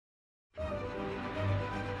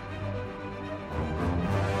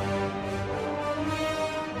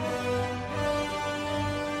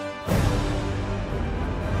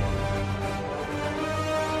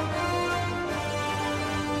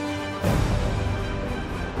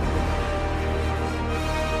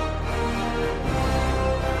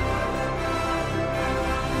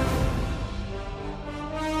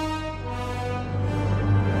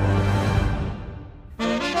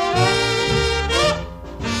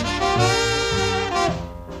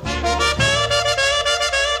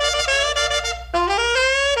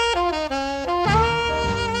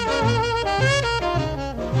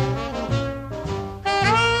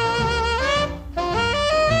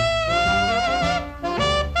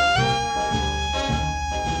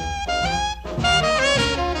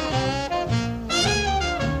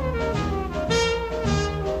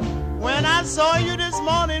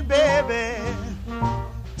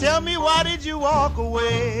Tell me, why did you walk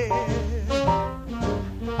away?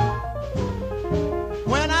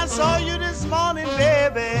 When I saw you this morning,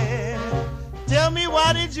 baby, tell me,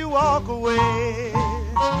 why did you walk away?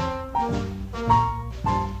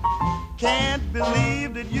 Can't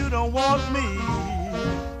believe that you don't want me.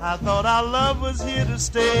 I thought our love was here to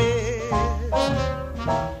stay.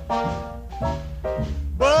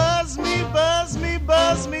 Buzz me, buzz me,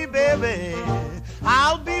 buzz me, baby.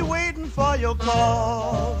 I'll be waiting for your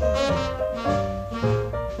call.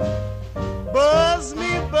 Buzz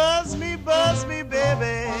me, buzz me, buzz me,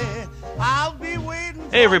 baby. I'll be waiting.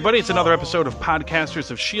 Hey everybody, it's another episode of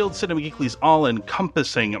Podcasters of S.H.I.E.L.D., Cinema Geekly's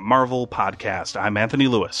all-encompassing Marvel podcast. I'm Anthony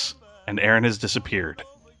Lewis, and Aaron has disappeared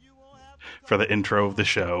for the intro of the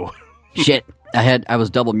show. Shit, I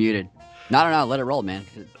was double muted. No, let it roll, man.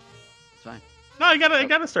 It's fine. No, I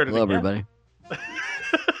gotta start it Hello, again. everybody.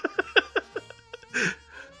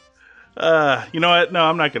 You know what? No,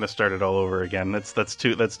 I'm not gonna start it all over again. That's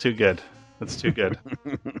too good. That's too good.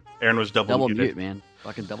 Aaron was double muted. Mute, man.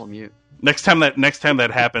 Fucking double mute. Next time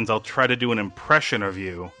that happens, I'll try to do an impression of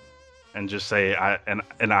you, and just say I'm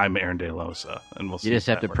Aaron De Losa, and we'll see. You just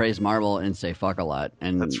have to praise Marvel and say fuck a lot,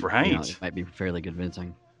 and that's right. You know, it might be fairly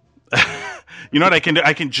convincing. You know what I can do?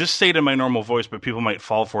 I can just say it in my normal voice, but people might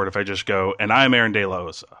fall for it if I just go, and I'm Aaron De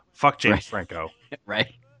Losa. Fuck James Franco.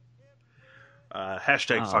 Right.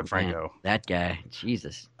 Hashtag fuck Franco. That guy.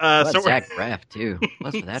 Jesus. So Zach Braff, too.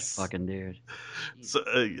 What's with that fucking dude? So,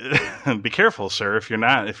 be careful, sir. If you're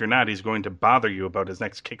not, he's going to bother you about his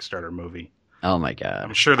next Kickstarter movie. Oh my god.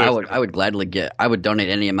 I'm sure I would gladly I would donate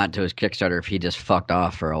any amount to his Kickstarter if he just fucked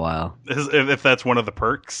off for a while. If that's one of the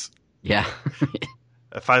perks. Yeah.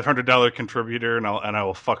 A $500 contributor, and I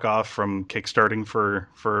will fuck off from kickstarting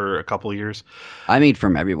for a couple of years. I mean,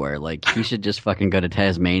 from everywhere. Like, he should just fucking go to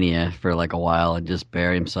Tasmania for like a while and just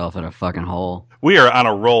bury himself in a fucking hole. We are on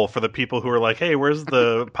a roll for the people who are like, "Hey, where's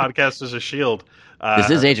the Podcasters of S.H.I.E.L.D.?" This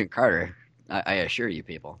is Agent Carter. I assure you,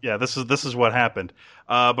 people. Yeah, this is what happened.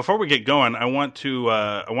 Before we get going, I want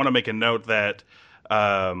to make a note that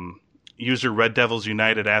user Red Devils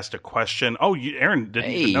United asked a question. Oh, Aaron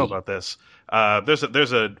didn't even know about this. We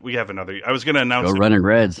have another. I was going to announce. Go running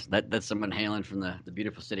Reds. That's someone hailing from the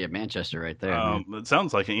beautiful city of Manchester, right there. It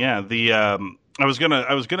sounds like it. Yeah. I was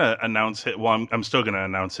gonna announce it. Well, I'm still gonna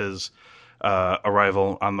announce his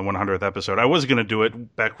arrival on the 100th episode. I was gonna do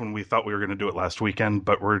it back when we thought we were gonna do it last weekend,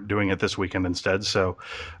 but we're doing it this weekend instead. So,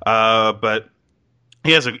 but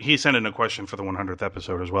he sent in a question for the 100th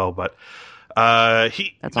episode as well, but.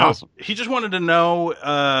 Awesome. He just wanted to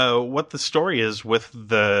know what the story is with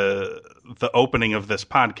the opening of this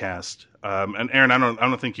podcast. And Aaron, I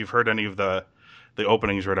don't think you've heard any of the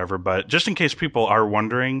openings or whatever, but just in case people are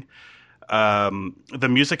wondering, the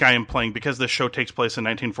music I am playing, because this show takes place in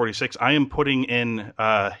 1946, I am putting in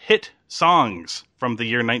hit songs from the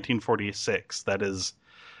year 1946. That is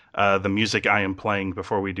the music I am playing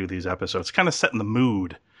before we do these episodes, kind of setting the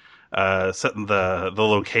mood, setting the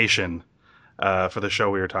location. For the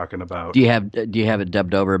show we were talking about. Do you have it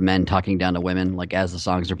dubbed over men talking down to women, like as the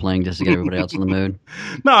songs are playing, just to get everybody else in the mood?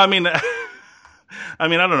 No, I mean, I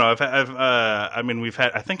don't know.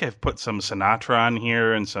 I think I've put some Sinatra on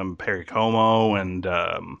here and some Perry Como and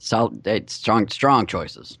strong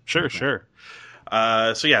choices. Sure.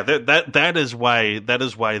 So yeah, that is why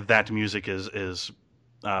that music is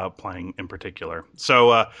playing in particular.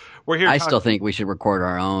 So we're here. I still think we should record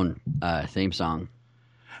our own theme song.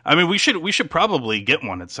 I mean, we should probably get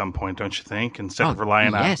one at some point, don't you think? Instead of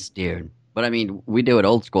relying on. Yes, dude. But I mean, we do it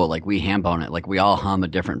old school. Like, we ham bone it. Like, we all hum a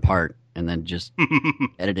different part and then just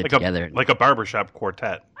edit it together. Like a barbershop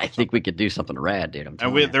quartet. I think we could do something rad, dude. I'm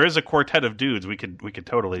telling you. There is a quartet of dudes. We could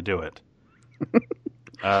totally do it.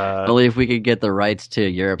 Only if we could get the rights to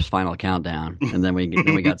Europe's Final Countdown, and then we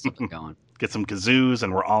got something going. Get some kazoos,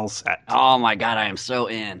 and we're all set. Oh my god, I am so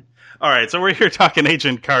in. All right, so we're here talking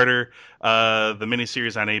Agent Carter, the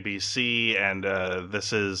miniseries on ABC, and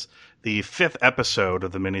this is the 5th episode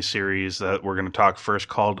of the miniseries that we're going to talk first,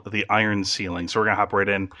 called The Iron Ceiling. So we're going to hop right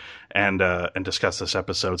in and discuss this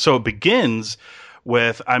episode. So it begins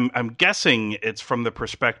with, I'm guessing it's from the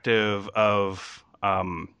perspective of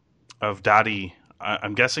Dottie.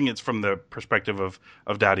 I'm guessing it's from the perspective of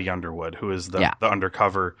Dottie Underwood, who is the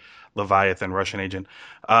undercover Leviathan Russian agent.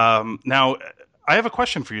 Now, I have a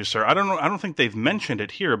question for you, sir. I don't think they've mentioned it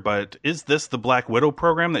here, but is this the Black Widow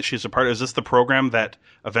program that she's a part of? Is this the program that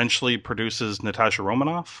eventually produces Natasha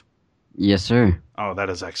Romanoff? Yes, sir. Oh, that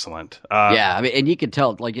is excellent. Yeah, I mean, and you could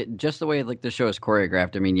tell, like, just the way like the show is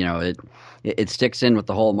choreographed. I mean, it sticks in with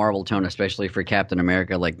the whole Marvel tone, especially for Captain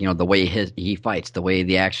America. Like, the way he fights, the way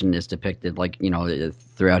the action is depicted, like,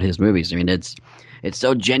 throughout his movies. I mean, it's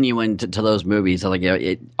so genuine to those movies. Like,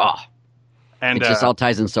 and it just all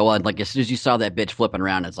ties in so well. Like, as soon as you saw that bitch flipping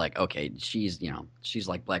around, it's like, okay, she's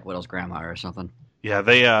like Black Widow's grandma or something.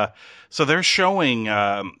 yeah, so they're showing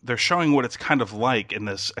what it's kind of like in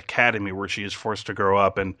this academy where she is forced to grow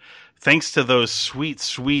up, and thanks to those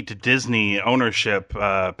sweet Disney ownership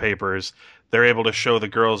papers, they're able to show the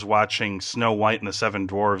girls watching Snow White and the Seven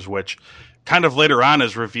Dwarves, which kind of later on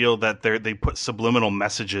is revealed that they put subliminal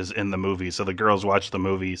messages in the movie, so the girls watch the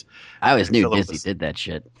movies. I always knew Disney did that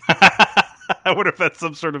shit. I wonder if that's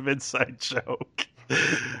some sort of inside joke.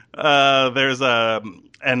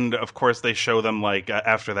 And of course they show them like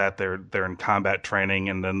after that they're in combat training,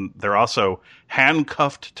 and then they're also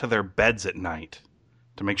handcuffed to their beds at night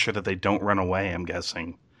to make sure that they don't run away, I'm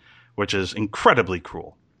guessing, which is incredibly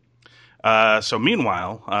cruel. So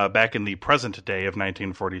meanwhile, back in the present day of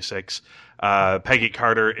 1946, Peggy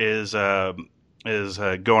Carter is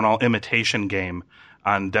going all imitation game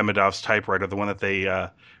on Demidov's typewriter, the one that they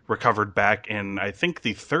recovered back in, I think,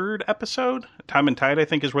 the third episode. Time and Tide, I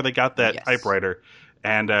think, is where they got that typewriter.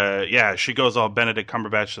 And she goes all Benedict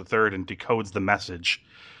Cumberbatch III and decodes the message.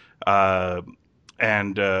 I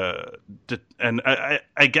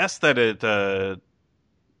guess that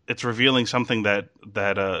it's revealing something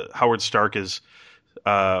that Howard Stark is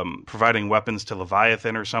providing weapons to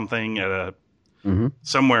Leviathan or something at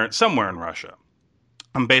somewhere in Russia.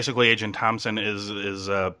 And basically, Agent Thompson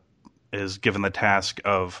is given the task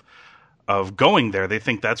of going there. They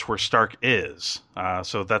think that's where Stark is,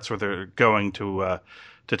 so that's where they're going to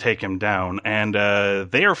take him down. And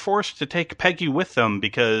they are forced to take Peggy with them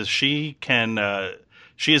because she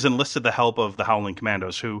has enlisted the help of the Howling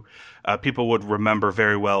Commandos, who people would remember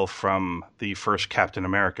very well from the first Captain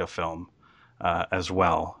America film as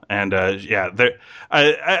well. And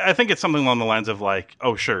I think it's something along the lines of like,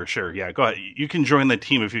 oh, sure, yeah, go ahead. You can join the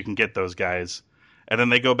team if you can get those guys. And then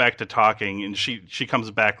they go back to talking, and she comes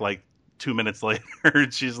back like 2 minutes later,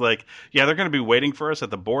 and she's like, yeah, they're going to be waiting for us at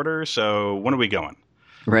the border, so when are we going?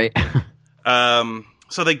 Right.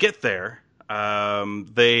 So they get there.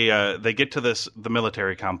 They get to the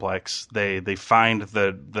military complex. They find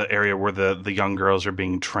the area where the young girls are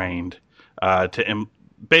being trained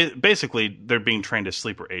basically they're being trained as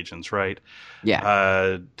sleeper agents, right?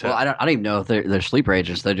 Yeah. Well, I don't even know if they're sleeper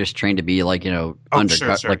agents. They're just trained to be like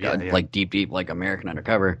undercover, sure. Like deep like American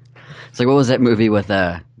Undercover. It's like, what was that movie with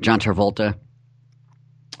John Travolta?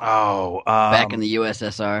 Oh, back in the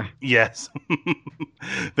USSR. Yes.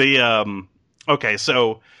 Okay,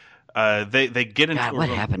 so they get into. God, what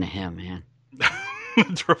happened to him, man?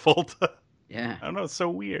 Travolta. Yeah. I don't know. It's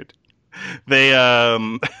so weird. They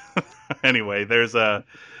anyway, they're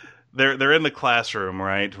in the classroom,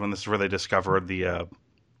 right? When this is where they discover the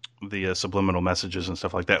subliminal messages and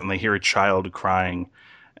stuff like that, and they hear a child crying,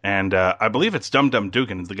 and I believe it's Dum Dum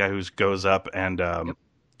Dugan, the guy who goes up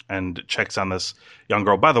and checks on this young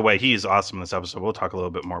girl. By the way, he's awesome in this episode. We'll talk a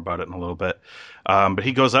little bit more about it in a little bit. But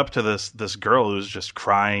he goes up to this girl who's just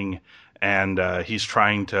crying, and he's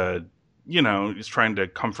trying to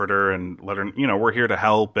comfort her and let her, we're here to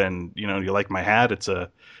help, and you like my hat? It's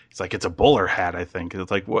a bowler hat, I think.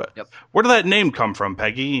 It's like, what? Yep. Where did that name come from,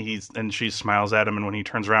 Peggy? And she smiles at him, and when he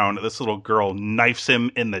turns around, this little girl knifes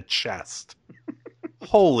him in the chest.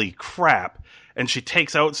 Holy crap! And she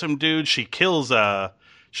takes out some dude. She kills one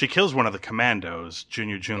of the commandos,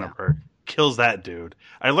 Junior Juniper. Yeah. Kills that dude.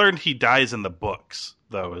 I learned he dies in the books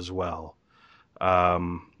though as well.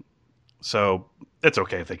 So it's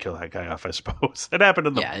okay if they kill that guy off, I suppose. It happened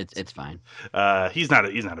in the books. It's fine. He's not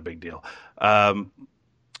a big deal.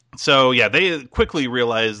 So yeah, they quickly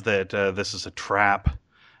realize that this is a trap,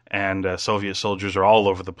 and Soviet soldiers are all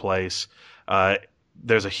over the place.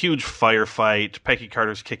 There's a huge firefight. Peggy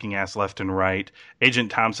Carter's kicking ass left and right. Agent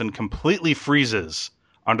Thompson completely freezes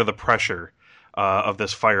under the pressure of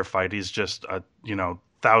this firefight. He's just a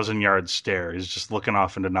 1,000-yard stare. He's just looking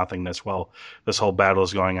off into nothingness while this whole battle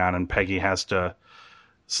is going on, and Peggy has to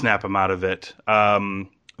snap him out of it.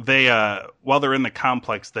 They while they're in the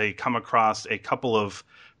complex, they come across a couple of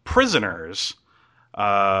prisoners,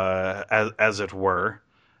 as it were,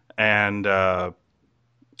 and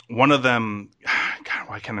one of them. God,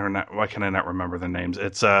 why can I not remember the names?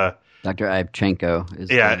 It's Dr. Ivchenko.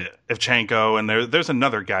 Ivchenko, and there's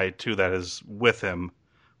another guy too that is with him,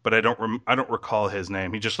 but I don't recall his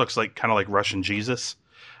name. He just looks kind of like Russian Jesus.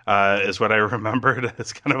 is what I remembered.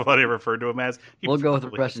 It's kind of what I referred to him as. We'll go with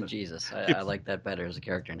Russian Jesus. I like that better as a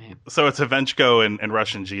character name. So it's Evenchko and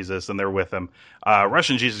Russian Jesus, and they're with him.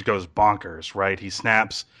 Russian Jesus goes bonkers, right? He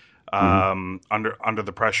snaps under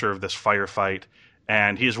the pressure of this firefight,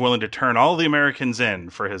 and he's willing to turn all the Americans in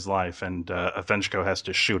for his life, and Evenchko has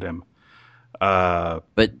to shoot him.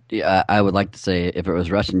 But I would like to say, if it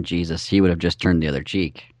was Russian Jesus, he would have just turned the other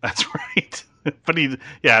cheek. That's right. But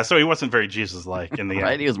so he wasn't very Jesus-like in the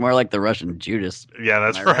right? end. He was more like the Russian Judas. Yeah,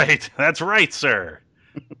 that's right. That's right, sir.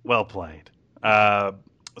 Well played. So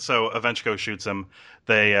Evenchko shoots him.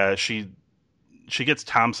 She gets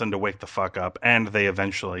Thompson to wake the fuck up, and they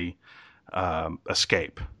eventually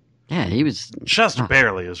escape. Yeah, he was just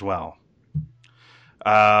barely as well.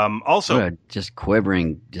 Also, just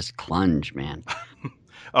quivering, just clunge, man.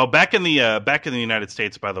 back in the United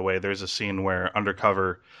States, by the way, there's a scene where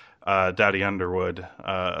undercover Dottie Underwood,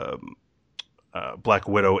 Black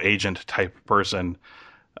Widow agent type person,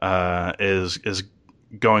 is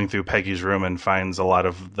going through Peggy's room and finds a lot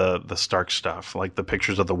of the Stark stuff, like the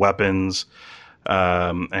pictures of the weapons,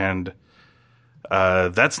 and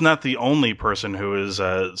that's not the only person who is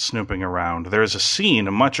snooping around. There's a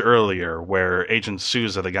scene much earlier where Agent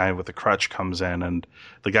Sousa, the guy with the crutch, comes in, and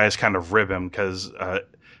the guys kind of rib him because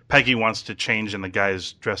Peggy wants to change in the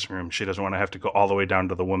guy's dressing room. She doesn't want to have to go all the way down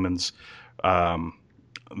to the women's restroom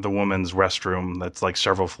that's like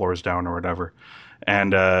several floors down or whatever.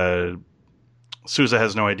 And Sousa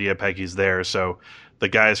has no idea Peggy's there, so the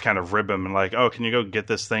guys kind of rib him and like, oh, can you go get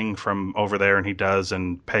this thing from over there? And he does,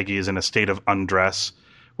 and Peggy is in a state of undress,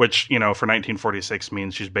 which, for 1946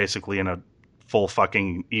 means she's basically in a full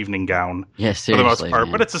fucking evening gown. Yeah, seriously, for the most part.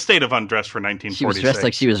 man. But it's a state of undress for 1946. She was dressed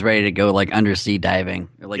like she was ready to go like undersea diving,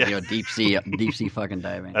 or like deep sea fucking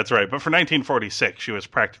diving. That's right. But for 1946, she was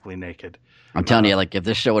practically naked. I'm telling you, like if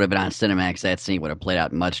this show would have been on Cinemax, that scene would have played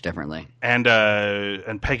out much differently. And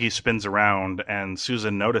Peggy spins around, and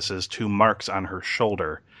Susan notices 2 marks on her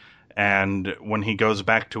shoulder. And when he goes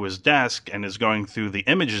back to his desk and is going through the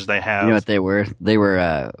images they have, you know what they were? They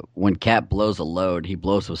were when Cap blows a load, he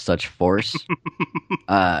blows with such force.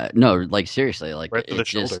 No, like seriously, like right to the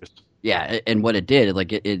shoulders. Yeah, and what it did,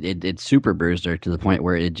 like it super bruised her to the point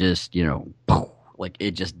where it just like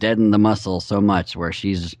it just deadened the muscle so much where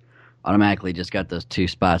she's automatically just got those 2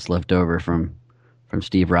 spots left over from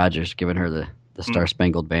Steve Rogers giving her the Star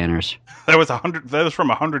Spangled Banners. That was from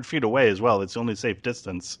 100 feet away as well. It's the only safe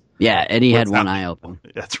distance. Yeah, and he had one eye open.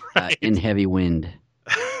 That's right. In heavy wind.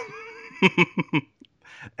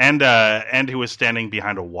 And he was standing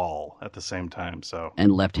behind a wall at the same time. So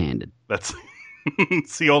and left-handed. That's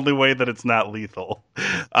it's the only way that it's not lethal.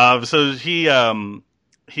 So he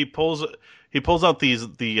pulls out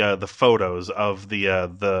the photos of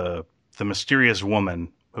the mysterious woman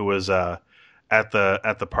who was at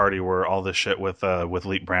the party where all this shit with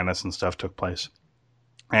Leet Brannis and stuff took place,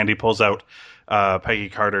 and he pulls out Peggy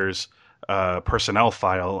Carter's personnel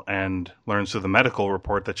file and learns through the medical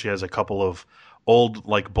report that she has a couple of old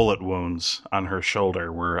like bullet wounds on her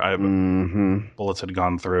shoulder where bullets had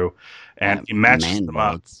gone through, and he matches them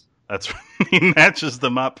up. He matches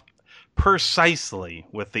them up precisely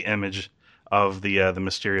with the image of the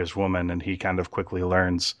mysterious woman, and he kind of quickly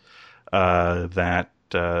learns that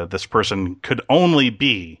this person could only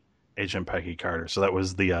be Agent Peggy Carter. So that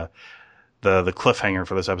was the cliffhanger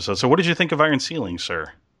for this episode. So what did you think of Iron Ceiling,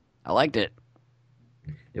 sir? I liked it.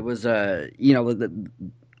 It was I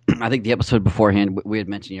think the episode beforehand we had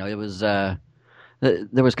mentioned, it was there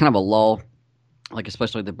was kind of a lull, like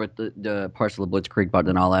especially the parts of the Blitzkrieg button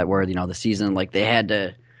and all that, where the season, like they'd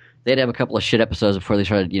have a couple of shit episodes before they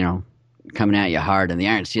started coming at you hard. And the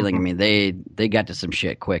Iron Ceiling, I mean, they got to some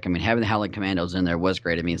shit quick. I mean, having the Howling Commandos in there was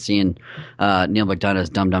great. I mean, seeing Neil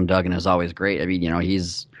McDonough's Dum Dum Dugan is always great. I mean,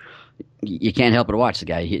 you can't help but watch the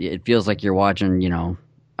guy. It feels like you're watching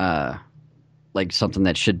like something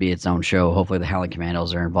that should be its own show. Hopefully the Howling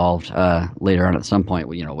Commandos are involved later on at some point,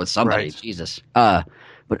 with somebody. Right. Jesus.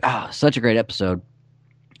 But such a great episode.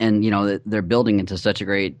 And, they're building into such a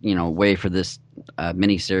great, way for this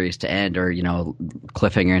miniseries to end, or,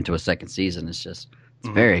 cliffhanger into a second season. It's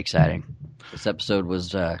very exciting. This episode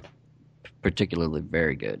was particularly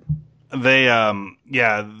very good. The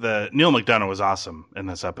Neil McDonough was awesome in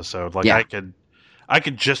this episode. Like, yeah. I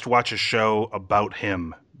could just watch a show about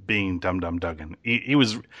him being Dum Dum Dugan. He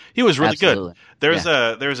was really Absolutely.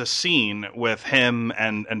 Good. There's a scene with him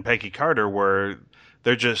and Peggy Carter where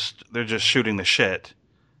they're just shooting the shit,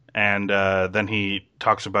 and then he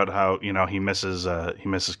talks about how he misses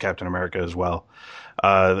Captain America as well.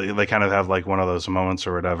 They kind of have like one of those moments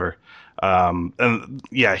or whatever. And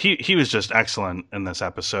yeah, he was just excellent in this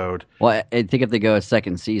episode. Well, I think if they go a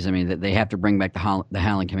second season, I mean, they have to bring back the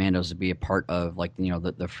Howling Commandos to be a part of, like, you know,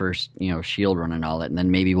 the first, you know, Shield run and all that, and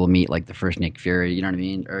then maybe we'll meet like the first Nick Fury. You know what I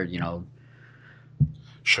mean? Or, you know,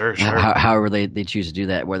 Sure. however they choose to do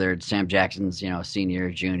that, whether it's Sam Jackson's, you know,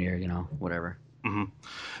 senior, junior, you know, whatever. Mm-hmm.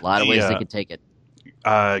 A lot of ways they could take it.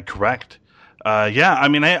 Correct. Yeah, I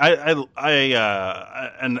mean, and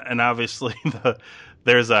obviously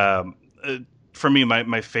there's for me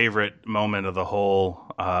my favorite moment of the whole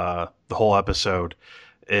episode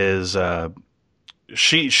is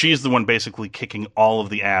she's the one basically kicking all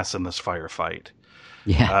of the ass in this firefight.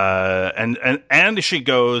 Yeah. And she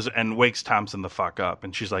goes and wakes Thompson the fuck up,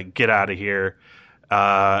 and she's like, "Get out of here."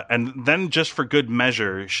 And then, just for good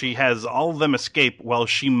measure, she has all of them escape while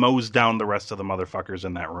she mows down the rest of the motherfuckers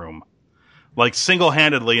in that room, like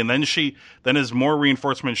single-handedly. And then as more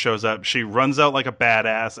reinforcement shows up, she runs out like a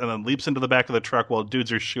badass and then leaps into the back of the truck while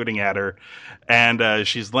dudes are shooting at her. And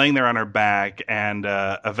she's laying there on her back, and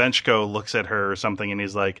Avenchko looks at her or something, and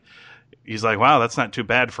he's like, "Wow, that's not too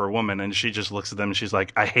bad for a woman." And she just looks at them and she's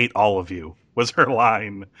like, "I hate all of you," was her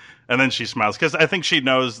line. And then she smiles because I think she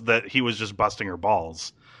knows that he was just busting her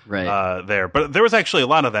balls there. But there was actually a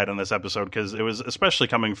lot of that in this episode, because it was especially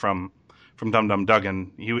coming from Dum Dum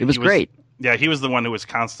Dugan. He was great. Yeah, he was the one who was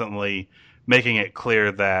constantly making it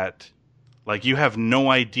clear that, like, you have no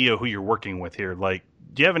idea who you're working with here. Like,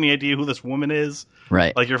 do you have any idea who this woman is?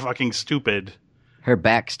 Right. Like, you're fucking stupid. Her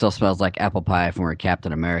back still smells like apple pie from where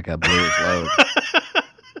Captain America blew his load. I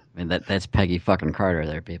mean, that's Peggy fucking Carter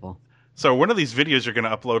there, people. So one of these videos you're going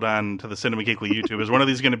to upload on to the Cinema Geekly YouTube, is one of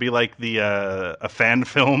these going to be like the a fan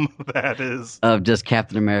film that is of just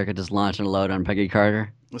Captain America just launching a load on Peggy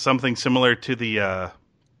Carter? Something similar to the...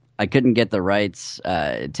 I couldn't get the rights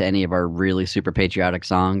to any of our really super patriotic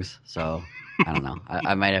songs, so I don't know.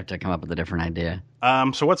 I might have to come up with a different idea.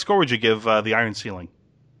 So what score would you give the Iron Ceiling?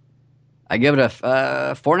 I give it a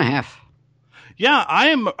 4.5. Yeah,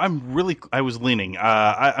 I was leaning.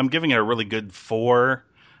 I'm giving it a really good 4.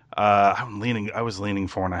 I was leaning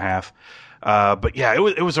 4.5. But yeah,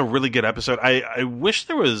 it was a really good episode. I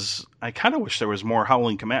kind of wish there was more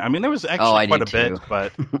Howling Command. I mean, there was actually quite a bit,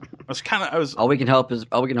 but all we can hope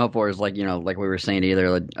for is, like, you know, like we were saying,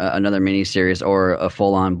 either another mini-series or a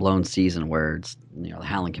full-on blown season where it's, you know, the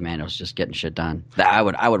Howling Commandos just getting shit done. I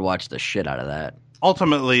would watch the shit out of that.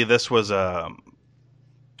 Ultimately, this was kind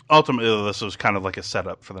of like a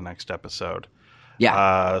setup for the next episode.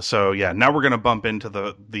 Yeah. So yeah, now we're gonna bump into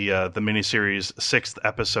the miniseries 6th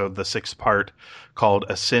episode, the 6th part, called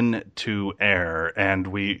 "A Sin to Air," and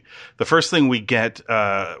the first thing we get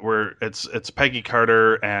where it's Peggy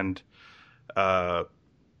Carter and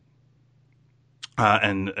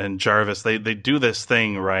Jarvis. They do this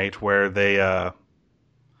thing, right, where they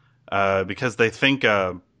because they think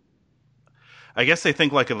I guess they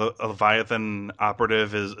think like a Leviathan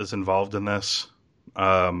operative is involved in this.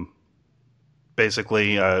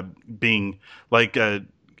 Basically, being like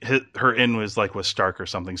her in was like with Stark or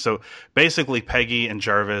something. So basically, Peggy and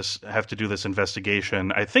Jarvis have to do this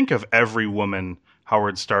investigation. I think of every woman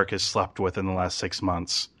Howard Stark has slept with in the last 6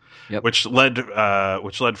 months, which led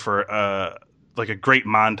for like a great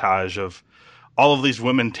montage of all of these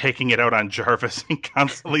women taking it out on Jarvis and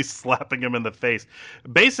constantly slapping him in the face.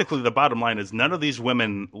 Basically, the bottom line is none of these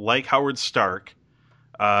women like Howard Stark,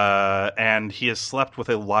 and he has slept with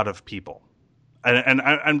a lot of people. And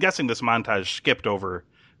I'm guessing this montage skipped over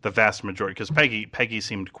the vast majority, because Peggy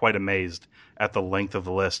seemed quite amazed at the length of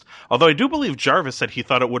the list. Although I do believe Jarvis said he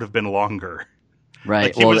thought it would have been longer.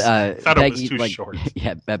 Right. Like thought Peggy, it was too short.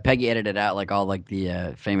 Yeah, Peggy edited out like all like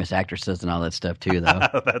the famous actresses and all that stuff too, though.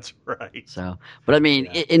 That's right. So, but I mean,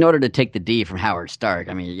 in order to take the D from Howard Stark,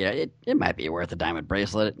 I mean, yeah, it might be worth a diamond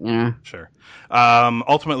bracelet, you know. Sure.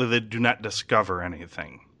 Ultimately, they do not discover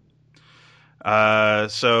anything.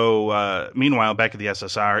 Meanwhile, back at the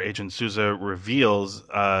SSR, Agent Sousa reveals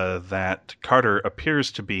that Carter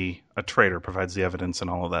appears to be a traitor, provides the evidence and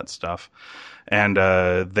all of that stuff. And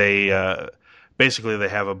they basically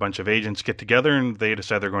have a bunch of agents get together, and they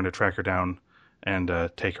decide they're going to track her down and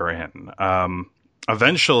take her in.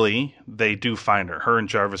 Eventually, they do find her. Her and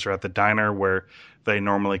Jarvis are at the diner where they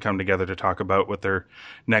normally come together to talk about what their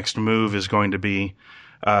next move is going to be.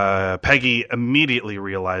 Peggy immediately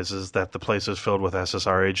realizes that the place is filled with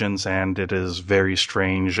SSR agents, and it is very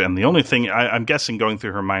strange. And the only thing I'm guessing going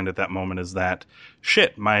through her mind at that moment is that,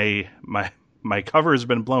 shit, my cover has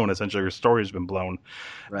been blown. Essentially, her story has been blown.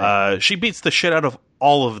 Right. She beats the shit out of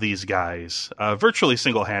all of these guys, virtually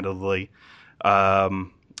single-handedly. I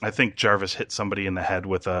think Jarvis hit somebody in the head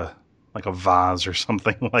with a like a vase or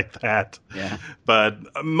something like that. Yeah. But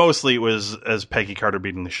mostly it was as Peggy Carter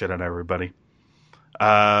beating the shit out of everybody.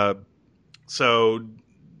 So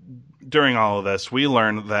during all of this, we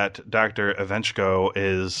learn that Dr. Evenchko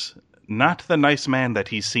is not the nice man that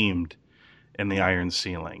he seemed in the Iron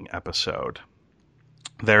Ceiling episode.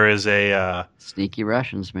 There is a... Sneaky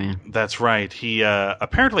Russians, man. That's right. He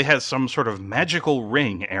apparently has some sort of magical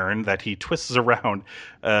ring, Aaron, that he twists around.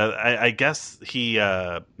 I guess he...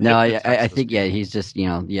 No, I think, yeah, he's just,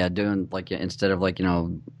 doing, like, instead of, like,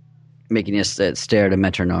 making you stare at a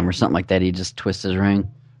metronome or something like that, he just twists his ring.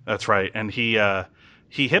 That's right. And he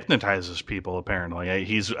hypnotizes people, apparently.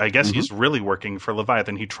 I guess he's really working for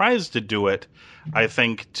Leviathan. He tries to do it, I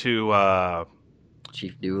think, to...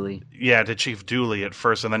 Chief Dooley. Yeah, to Chief Dooley at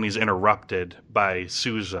first, and then he's interrupted by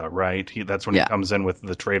Sousa, right? That's when he comes in with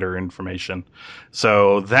the traitor information.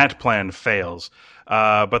 So that plan fails.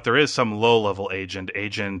 But there is some low-level agent.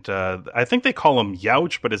 I think they call him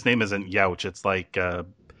Youch, but his name isn't Youch. It's like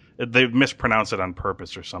they mispronounce it on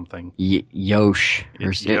purpose or something. Yosh.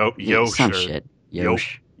 Yosh. Some shit.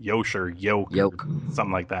 Yosh. Yosh or Yoke.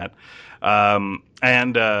 Something like that.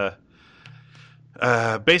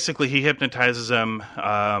 Basically, he hypnotizes him,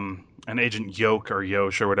 and Agent Yoke or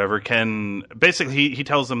Yosh or whatever he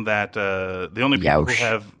tells them that the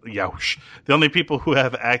only people who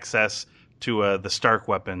have access to the Stark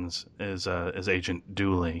weapons is Agent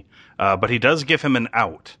Dooley. But he does give him an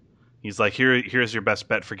out. He's like, here's your best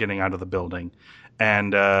bet for getting out of the building.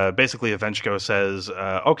 And basically, Evenchko says,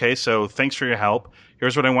 okay, so thanks for your help.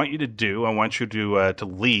 Here's what I want you to do. I want you to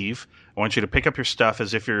leave. I want you to pick up your stuff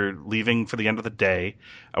as if you're leaving for the end of the day.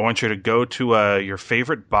 I want you to go to your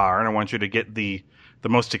favorite bar, and I want you to get the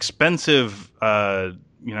most expensive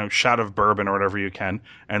shot of bourbon or whatever you can.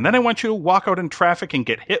 And then I want you to walk out in traffic and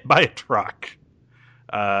get hit by a truck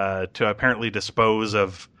to apparently dispose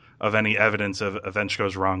of any evidence of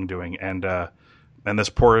Evenchko's wrongdoing. And this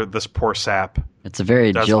poor sap. It's a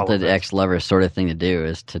very jilted ex-lover sort of thing to do,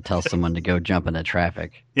 is to tell someone to go jump into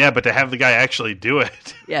traffic. Yeah, but to have the guy actually do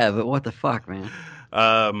it. Yeah, but what the fuck, man?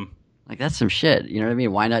 Like, that's some shit. You know what I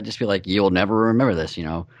mean? Why not just be like, you'll never remember this,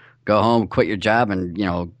 Go home, quit your job, and,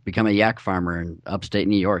 become a yak farmer in upstate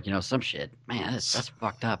New York. Some shit. Man, that's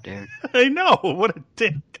fucked up, dude. I know. What a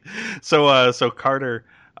dick. So Carter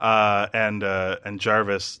and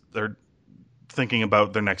Jarvis, they're thinking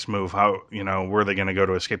about their next move. How, where are they going to go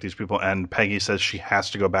to escape these people? And Peggy says she has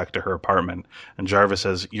to go back to her apartment. And Jarvis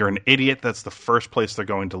says, you're an idiot. That's the first place they're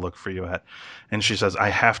going to look for you at. And she says, I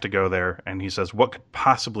have to go there. And he says, what could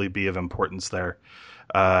possibly be of importance there?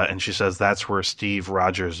 And she says, that's where Steve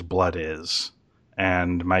Rogers' blood is.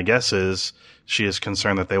 And my guess is she is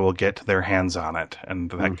concerned that they will get their hands on it. And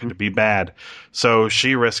that could be bad. So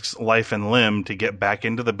she risks life and limb to get back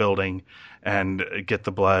into the building and get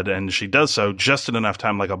the blood, and she does so just in enough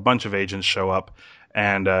time, like a bunch of agents show up,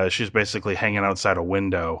 and she's basically hanging outside a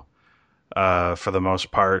window for the most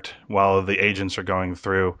part while the agents are going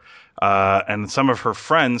through. And some of her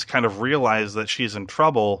friends kind of realize that she's in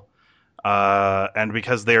trouble, and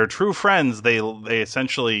because they are true friends, they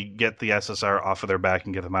essentially get the SSR off of their back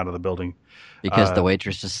and get them out of the building. Because the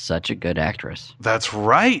waitress is such a good actress. That's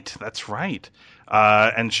right.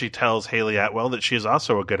 And she tells Haley Atwell that she is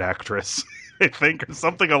also a good actress, I think, or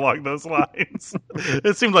something along those lines.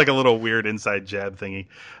 It seemed like a little weird inside jab thingy.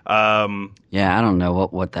 Yeah, I don't know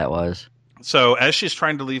what that was. So as she's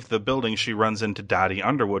trying to leave the building, she runs into Dottie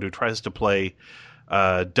Underwood, who tries to play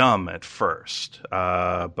dumb at first,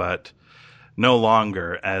 but no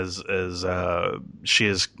longer, as she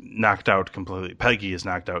is knocked out completely. Peggy is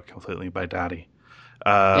knocked out completely by Dottie.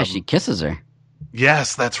 Yeah, she kisses her.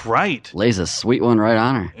 Yes, that's right. Lays a sweet one right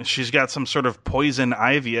on her. She's got some sort of poison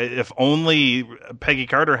ivy. If only Peggy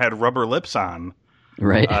Carter had rubber lips on,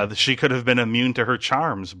 right? She could have been immune to her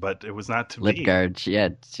charms, but it was not to be. Lip guard. Yeah,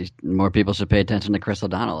 more people should pay attention to Chris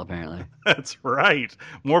O'Donnell, apparently. That's right.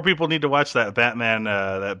 More people need to watch that Batman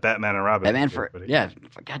and Robin.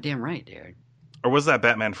 Goddamn right, dude. Or was that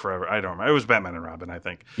Batman Forever? I don't remember. It was Batman and Robin, I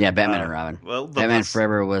think. Yeah, Batman and Robin. Well, Batman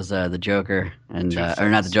Forever was the Joker, and or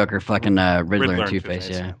not the Joker, fucking Riddler and Two-Face.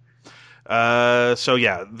 Yeah. So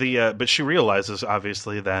yeah, but she realizes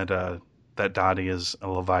obviously that Dottie is a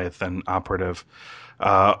Leviathan operative,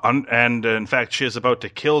 and in fact she is about to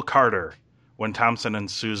kill Carter when Thompson and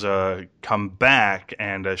Sousa come back,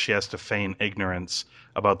 and she has to feign ignorance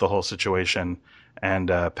about the whole situation.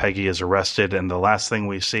 And Peggy is arrested, and the last thing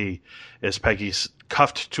we see is Peggy's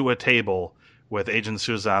cuffed to a table with Agent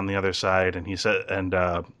Sousa on the other side, and he said, and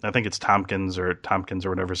I think it's Tompkins or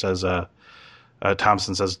whatever says,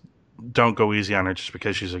 Thompson says, don't go easy on her just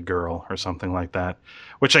because she's a girl or something like that.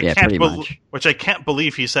 Which I Yeah, can't pretty much. which I can't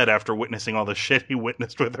believe he said after witnessing all the shit he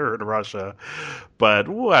witnessed with her in Russia. But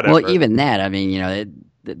whatever. Well, even that, I mean,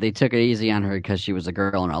 they took it easy on her because she was a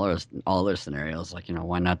girl in all those scenarios. Like,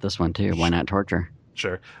 why not this one too? Why not torture?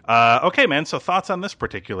 Sure. Okay, man. So thoughts on this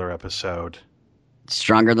particular episode?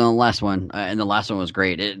 Stronger than the last one, and the last one was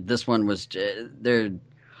great. This one was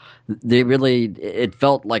they really, it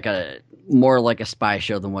felt like more like a spy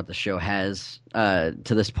show than what the show has to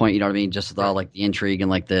this point. You know what I mean? Just with all like the intrigue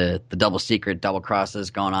and like the double secret, double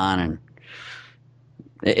crosses going on, and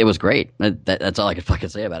it was great. That's all I could fucking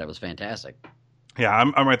say about it. It was fantastic. Yeah,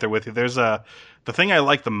 I'm right there with you. There's the thing I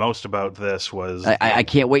liked the most about this was I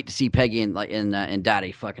can't wait to see Peggy and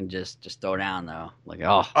Dottie fucking just throw down though. Like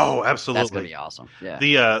oh, absolutely, that's gonna be awesome.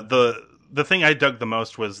 Yeah. The thing I dug the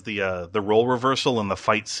most was the role reversal in the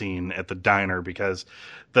fight scene at the diner because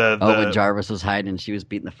when Jarvis was hiding and she was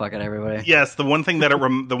beating the fuck out of everybody. Yes, the one thing that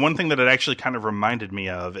it actually kind of reminded me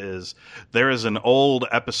of is there is an old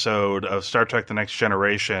episode of Star Trek: The Next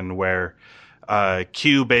Generation where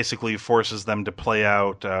Q basically forces them to play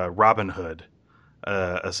out Robin Hood.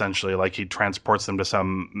 Essentially, like he transports them to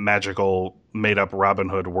some magical made-up Robin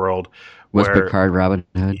Hood world. Was Picard Robin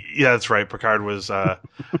Hood? Yeah, that's right. Picard was Robin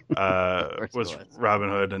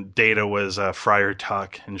Hood, and Data was Friar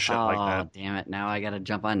Tuck and shit like that. Oh, damn it! Now I got to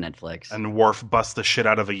jump on Netflix. And Worf busts the shit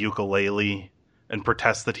out of a ukulele and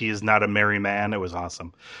protests that he is not a merry man. It was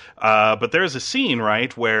awesome. But there's a scene,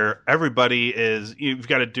 right, where you've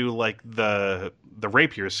got to do like the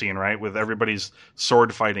rapier scene, right, with everybody's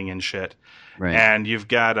sword fighting and shit. Right. And you've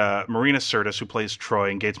got Marina Sirtis, who plays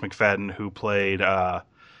Troy, and Gates McFadden, who played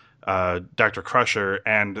Dr. Crusher,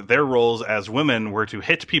 and their roles as women were to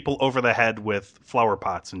hit people over the head with flower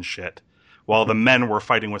pots and shit, while the men were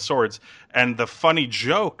fighting with swords. And the funny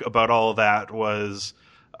joke about all of that was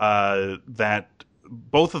that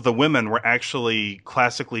both of the women were actually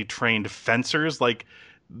classically trained fencers. Like,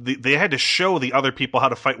 they had to show the other people how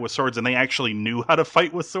to fight with swords, and they actually knew how to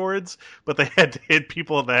fight with swords, but they had to hit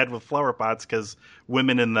people in the head with flower pots because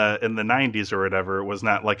women in the 90s or whatever, it was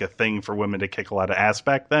not like a thing for women to kick a lot of ass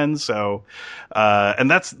back then. So, and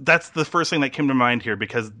that's the first thing that came to mind here,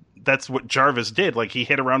 because that's what Jarvis did. Like, he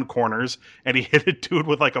hit around corners and he hit a dude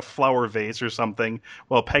with like a flower vase or something,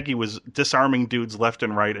 while Peggy was disarming dudes left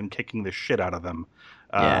and right and kicking the shit out of them.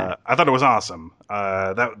 I thought it was awesome.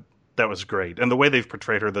 That was great, and the way they've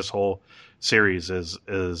portrayed her this whole series is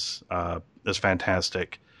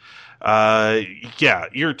fantastic. Yeah,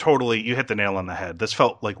 you hit the nail on the head. This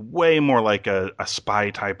felt like way more like a spy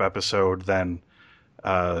type episode than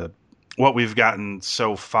what we've gotten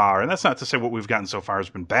so far. And that's not to say what we've gotten so far has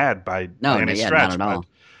been bad by any stretch. Not at all.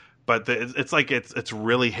 But it's like it's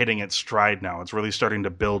really hitting its stride now. It's really starting to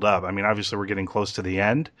build up. I mean, obviously we're getting close to the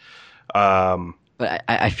end. But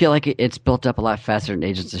I feel like it's built up a lot faster than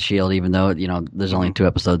Agents of S.H.I.E.L.D., even though, there's only 2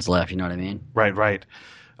 episodes left, you know what I mean? Right.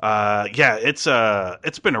 Yeah, it's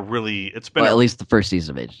been at least the first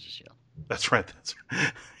season of Agents of S.H.I.E.L.D. That's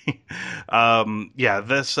right. Yeah,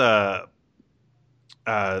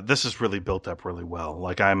 this is really built up really well.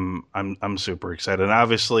 Like, I'm super excited. And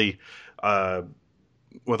obviously,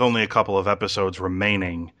 with only a couple of episodes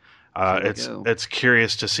remaining, it's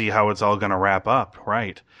curious to see how it's all going to wrap up,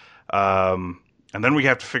 right? And then we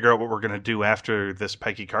have to figure out what we're going to do after this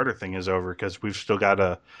Peggy Carter thing is over, because we've still got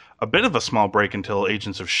a bit of a small break until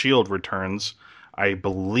Agents of S.H.I.E.L.D. returns, I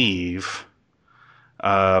believe.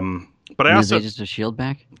 But Is Agents of S.H.I.E.L.D.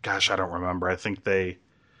 back? Gosh, I don't remember. I think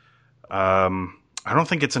I don't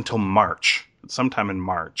think it's until March. It's sometime in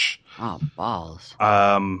March. Oh, balls.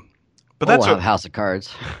 But that's House of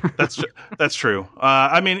Cards. that's true.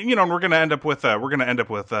 I mean, we're going to end up with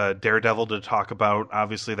Daredevil to talk about.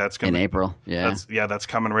 Obviously, that's going in April. Yeah, that's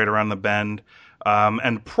coming right around the bend.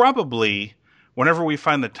 And probably whenever we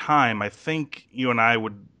find the time, I think you and I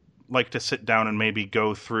would like to sit down and maybe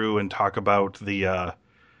go through and talk about the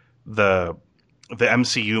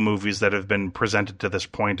MCU movies that have been presented to this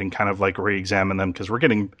point and kind of like re-examine them, because we're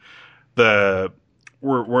getting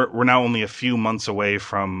We're now only a few months away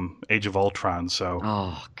from Age of Ultron, so.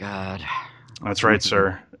 Oh God. That's right,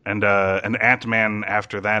 sir. And Ant-Man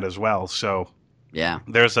after that as well. So yeah,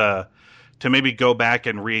 there's to maybe go back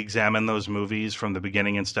and re-examine those movies from the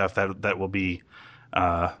beginning and stuff. That will be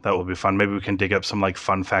fun. Maybe we can dig up some like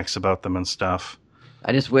fun facts about them and stuff.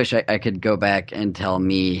 I just wish I could go back and tell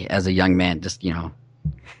me as a young man, just get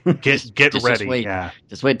just ready. Just wait, yeah,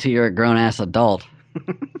 just wait till you're a grown ass adult.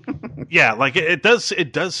 Yeah, like it does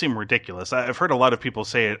seem ridiculous. I've heard a lot of people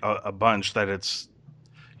say it a bunch, that it's,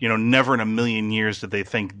 never in a million years did they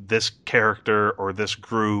think this character or this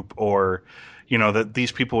group or, that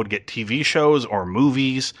these people would get TV shows or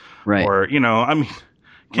movies, Right. or I mean,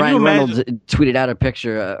 can Ryan you imagine? Reynolds tweeted out a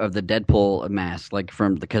picture of the Deadpool mask, like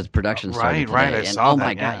because production started today. Right, I and saw oh that,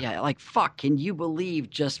 my god, yeah, like fuck, can you believe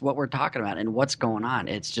just what we're talking about and what's going on?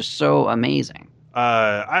 It's just so amazing.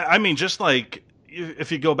 I mean, just like if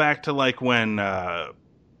you go back to like when Iron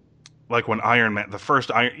Man,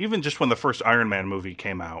 even just when the first Iron Man movie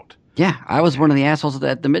came out. Yeah, I was one of the assholes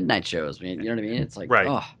at the midnight shows. You know what I mean? It's like, right.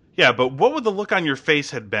 Oh. Yeah, but what would the look on your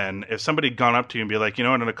face had been if somebody had gone up to you and be like, in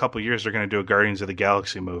a couple of years they're going to do a Guardians of the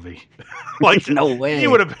Galaxy movie? Like, no way.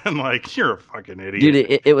 You would have been like, you're a fucking idiot.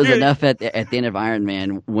 Dude, it was enough at the end of Iron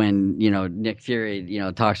Man when, Nick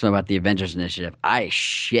Fury, talks about the Avengers Initiative. I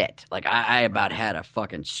shit. Like, I about had a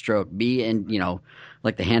fucking stroke. Me and,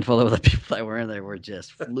 like the handful of the people that were in there were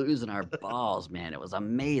just losing our balls, man. It was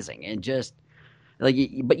amazing. And just... like,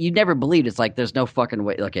 but you never believed. It's like there's no fucking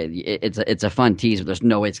way. Okay, it's a fun tease, but there's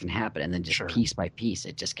no way it's gonna happen. And then just piece by piece,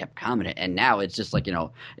 it just kept coming. And now it's just like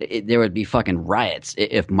there would be fucking riots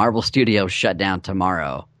if Marvel Studios shut down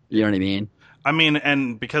tomorrow. You know what I mean? I mean,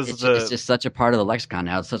 and because it's just such a part of the lexicon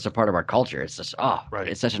now. It's such a part of our culture. It's just right.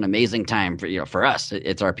 It's such an amazing time for us.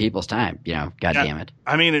 It's our people's time. God damn it.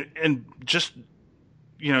 I mean, and just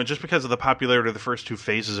because of the popularity of the first two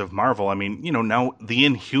phases of Marvel, I mean, now the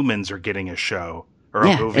Inhumans are getting a show or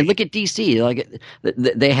a movie. And look at DC. Like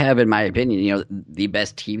they have, in my opinion, the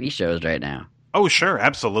best TV shows right now. Oh, sure,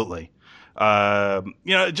 absolutely.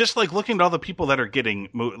 Just like looking at all the people that are getting,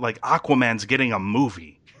 like Aquaman's getting a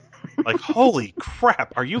movie. Like, holy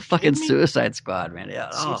crap! Are you fucking kidding me? Suicide Squad, man?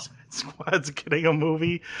 Yeah. Suicide Squad's getting a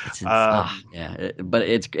movie. But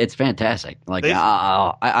it's fantastic. Like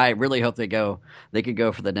I really hope they could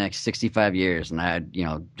go for the next 65 years, and I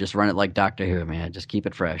just run it like Doctor Who, man. Just keep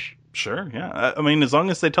it fresh. Sure, yeah. I mean, as long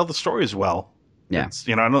as they tell the stories well, yeah.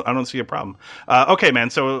 I don't see a problem. Okay,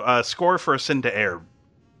 man. So score for Sin to Air.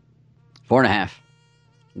 4.5.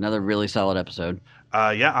 Another really solid episode.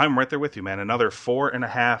 Yeah, I'm right there with you, man. Another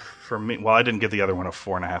 4.5 for me. Well, I didn't give the other one a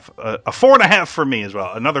 4.5. A 4.5 for me as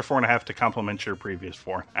well. Another 4.5 to complement your previous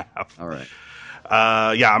 4.5. All right.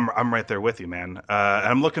 Yeah, I'm right there with you, man.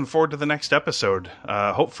 I'm looking forward to the next episode.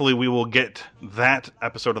 Hopefully we will get that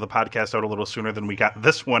episode of the podcast out a little sooner than we got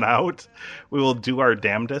this one out. We will do our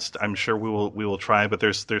damnedest. I'm sure we will try, but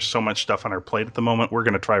there's so much stuff on our plate at the moment. We're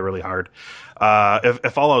going to try really hard.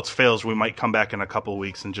 If all else fails, we might come back in a couple of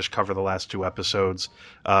weeks and just cover the last two episodes.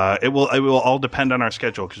 It will all depend on our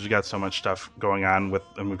schedule because we got so much stuff going on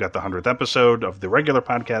and we've got the 100th episode of the regular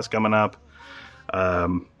podcast coming up.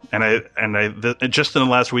 Just in the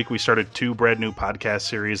last week, we started 2 brand new podcast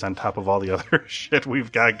series on top of all the other shit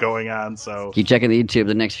we've got going on. So keep checking the YouTube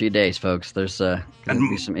the next few days, folks. There's going to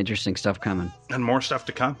be some interesting stuff coming. And more stuff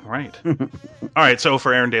to come, right. All right, so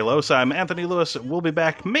for Aaron De Los, I'm Anthony Lewis. We'll be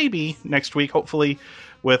back maybe next week, hopefully,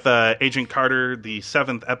 with Agent Carter, the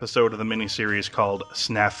 7th episode of the miniseries called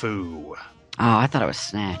Snafu. Oh, I thought it was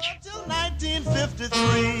Snatch. Until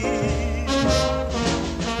 1953.